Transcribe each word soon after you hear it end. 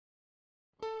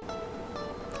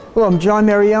Hello, I'm John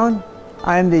Marione.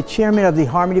 I am the chairman of the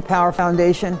Harmony Power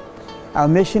Foundation. Our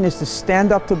mission is to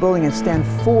stand up to bullying and stand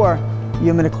for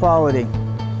human equality.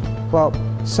 Well,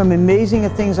 some amazing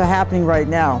things are happening right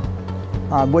now.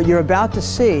 What you're about to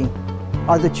see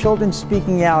are the children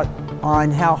speaking out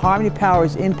on how Harmony Power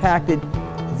has impacted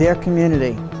their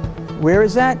community. Where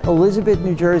is that? Elizabeth,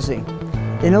 New Jersey.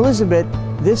 In Elizabeth,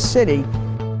 this city,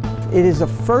 it is the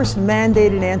first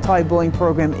mandated anti-bullying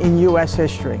program in U.S.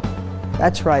 history.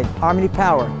 That's right, Harmony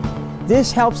Power.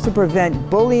 This helps to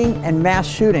prevent bullying and mass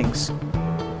shootings.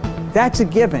 That's a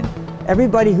given.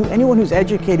 Anyone who's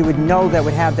educated would know that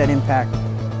would have that impact.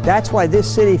 That's why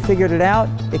this city figured it out.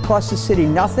 It costs the city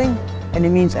nothing, and it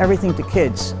means everything to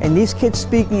kids. And these kids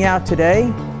speaking out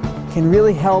today can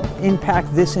really help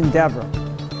impact this endeavor.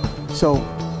 So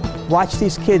watch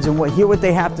these kids and hear what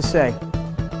they have to say.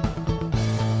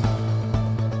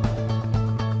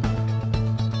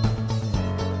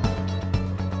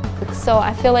 So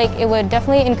I feel like it would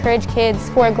definitely encourage kids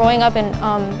who are growing up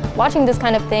and watching this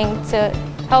kind of thing to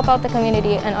help out the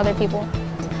community and other people.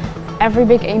 Every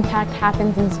big impact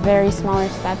happens in very smaller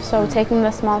steps, so taking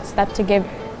the small step to give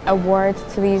awards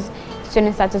to these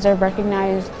students that deserve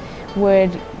recognized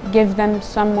would give them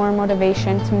some more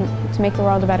motivation to make the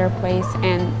world a better place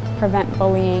and prevent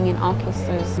bullying in all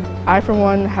cases. I, for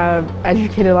one, have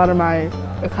educated a lot of my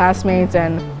classmates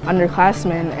and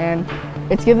underclassmen, and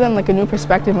it's given them like a new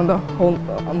perspective on the whole,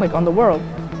 on the world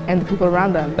and the people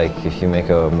around them. Like if you make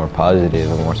a more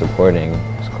positive, a more supporting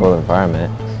school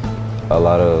environment, a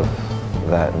lot of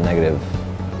that negative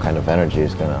kind of energy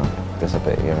is gonna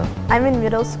dissipate, you know? I'm in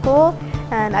middle school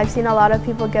and I've seen a lot of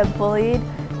people get bullied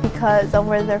because of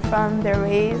where they're from, their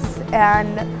race,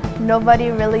 and nobody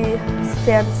really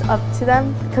stands up to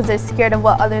them because they're scared of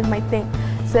what others might think.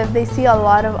 So if they see a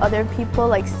lot of other people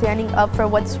like standing up for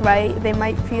what's right, they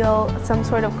might feel some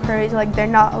sort of courage, like they're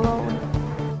not alone.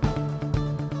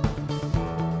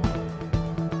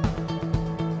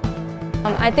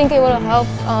 I think it will help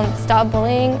stop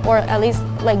bullying, or at least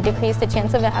like decrease the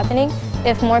chance of it happening,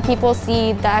 if more people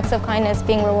see the acts of kindness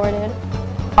being rewarded.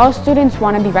 All students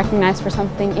want to be recognized for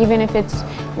something, even if it's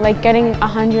like getting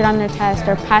 100 on their test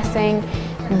or passing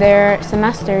their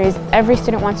semesters. Every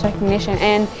student wants recognition,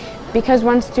 and because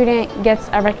one student gets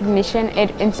a recognition,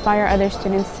 it inspires other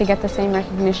students to get the same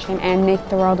recognition and make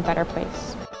the world a better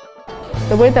place.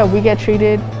 The way that we get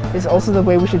treated is also the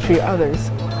way we should treat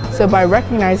others. So by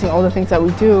recognizing all the things that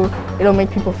we do, it'll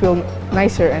make people feel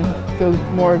nicer and feel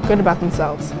more good about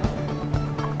themselves.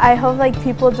 I hope like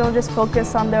people don't just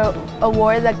focus on the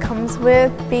award that comes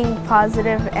with being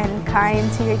positive and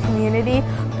kind to your community,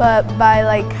 but by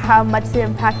like how much they're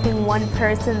impacting one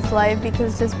person's life,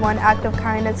 because just one act of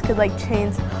kindness could like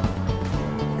change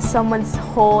someone's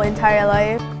whole entire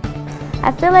life.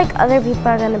 I feel like other people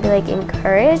are going to be like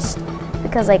encouraged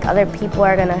because like other people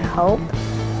are going to help.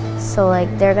 So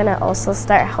like they're going to also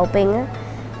start helping,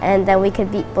 and then we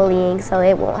could beat bullying so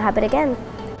it won't happen again.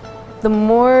 The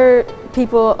more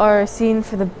people are seen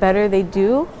for the better they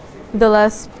do, the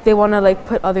less they want to like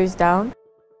put others down.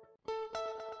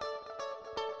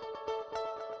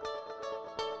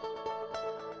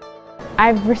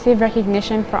 I've received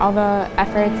recognition for all the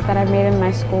efforts that I've made in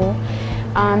my school,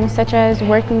 such as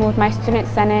working with my Student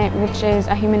Senate, which is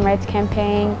a human rights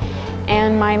campaign,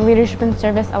 and my Leadership and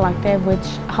Service elective, which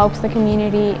helps the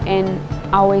community in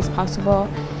all ways possible.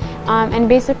 And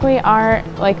basically our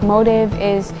motive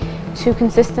is to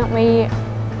consistently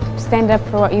stand up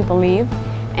for what you believe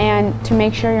and to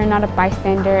make sure you're not a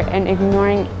bystander and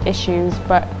ignoring issues,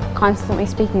 but constantly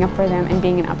speaking up for them and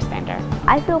being an upstander.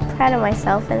 I feel proud of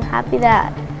myself and happy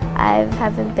that I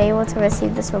haven't been able to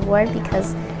receive this reward,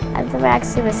 because I've never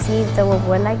actually received a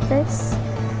reward like this.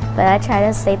 But I try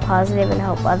to stay positive and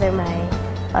help my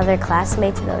other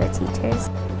classmates and other teachers.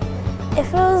 It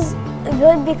feels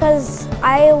good because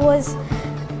I was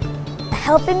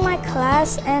helping my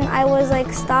class and I was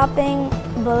like stopping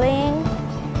bullying.